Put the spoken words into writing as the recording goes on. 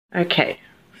Okay,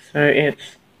 so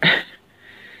it's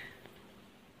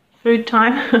food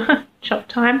time, chop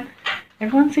time.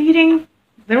 Everyone's eating.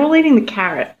 They're all eating the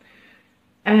carrot.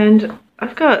 And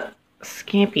I've got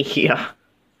Scampy here.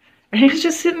 And he's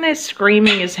just sitting there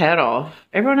screaming his head off.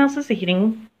 Everyone else is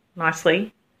eating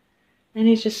nicely. And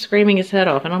he's just screaming his head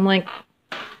off. And I'm like,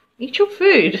 eat your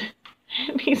food.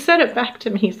 And he said it back to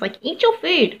me. He's like, eat your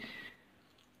food.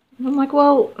 And I'm like,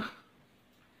 well,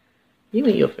 you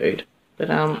eat your food.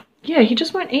 But yeah, he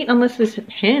just won't eat unless his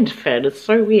hand fed. It's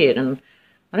so weird. And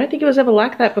I don't think he was ever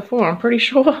like that before. I'm pretty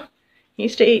sure he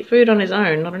used to eat food on his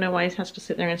own. I don't know why he has to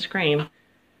sit there and scream.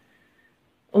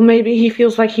 Or maybe he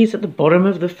feels like he's at the bottom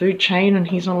of the food chain and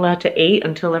he's not allowed to eat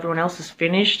until everyone else is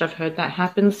finished. I've heard that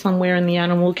happens somewhere in the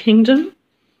animal kingdom.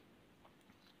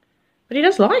 But he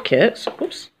does like it. So,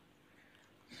 oops.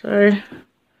 So,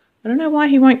 I don't know why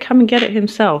he won't come and get it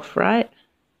himself, right?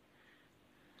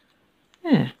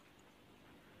 Yeah.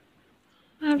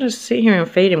 I'll just sit here and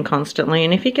feed him constantly.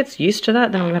 And if he gets used to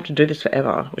that, then I'm going to have to do this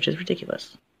forever, which is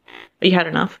ridiculous. But you had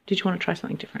enough? Did you want to try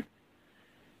something different?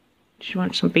 Did you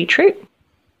want some beetroot?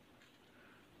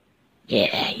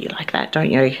 Yeah, you like that,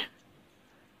 don't you?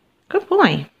 Good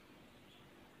boy.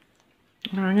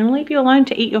 I'm going to leave you alone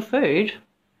to eat your food.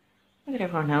 Look at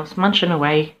everyone else munching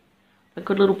away. The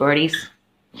good little birdies.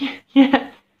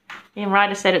 Yeah. And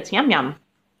Ryder said it's yum yum.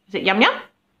 Is it yum yum?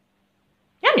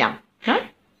 Yum yum. No?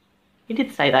 He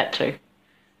did say that too.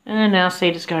 And now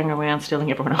Cedar's going around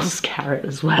stealing everyone else's carrot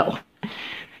as well.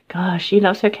 Gosh, she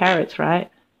loves her carrots,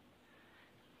 right?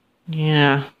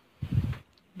 Yeah.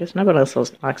 I guess nobody else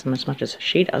likes them as much as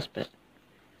she does, but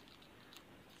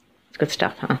it's good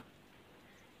stuff, huh?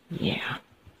 Yeah.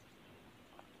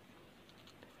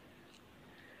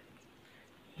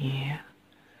 Yeah.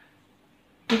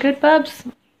 You good, Bubs?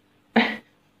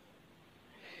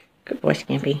 Good boy,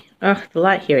 Scampy. Oh, the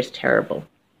light here is terrible.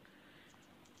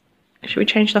 Should we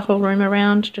change the whole room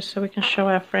around just so we can show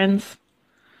our friends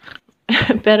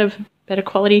better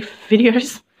quality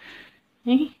videos?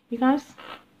 Hey, you guys?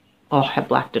 Oh, how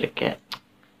black did it get?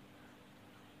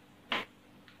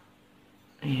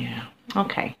 Yeah.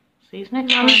 Okay. So his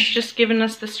next one's just given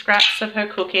us the scraps of her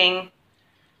cooking.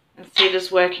 And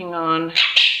Cedar's working on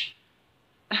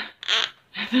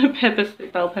the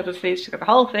bell pepper seeds. She's got the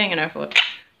whole thing in her foot.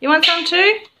 You want some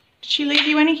too? Did she leave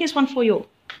you any? Here's one for you.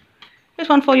 Here's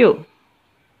one for you.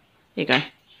 Here you go.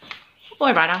 Good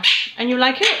boy, Ryder. And you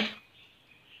like it?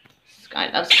 This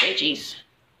guy loves veggies.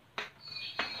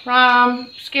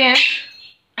 Scamp.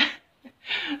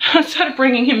 I started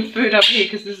bringing him food up here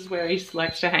because this is where he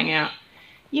likes to hang out.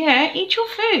 Yeah, eat your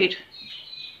food.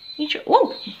 Eat your...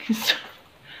 Whoa! Eat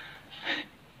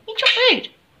your food.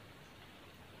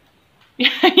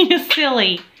 You're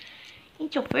silly.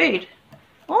 Eat your food.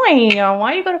 Oi,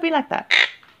 why you gotta be like that?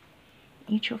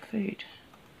 Eat your food.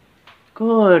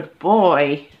 Good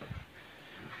boy.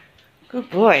 Good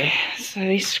boy. So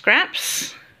these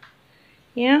scraps.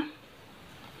 Yeah.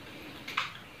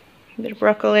 A bit of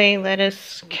broccoli,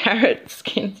 lettuce, carrot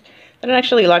skins. I don't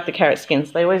actually like the carrot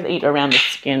skins. They always eat around the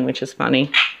skin, which is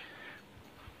funny.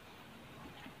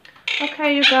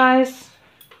 Okay, you guys.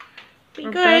 Be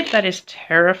good. A bird that is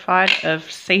terrified of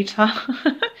Sita.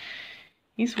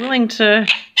 He's willing to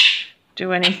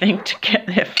do anything to get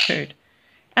their food.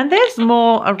 And there's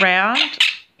more around.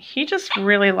 He just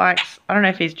really likes, I don't know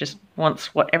if he just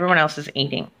wants what everyone else is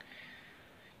eating.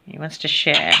 He wants to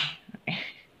share.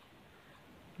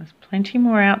 There's plenty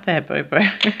more out there, Boo-Boo.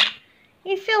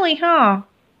 You're silly, huh?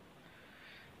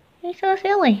 You're so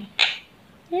silly.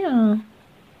 Yeah.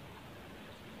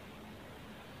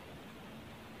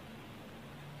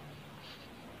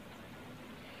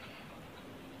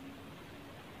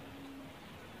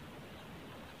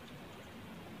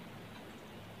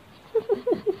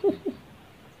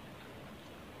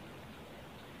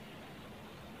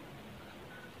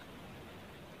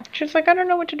 She's like, I don't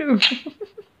know what to do.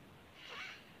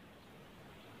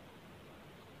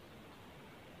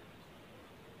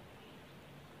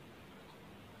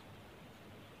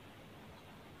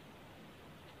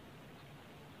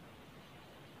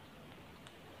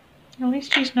 At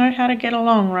least you know how to get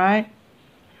along, right?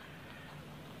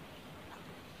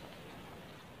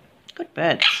 Good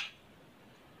birds.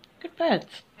 Good birds.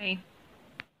 Hey.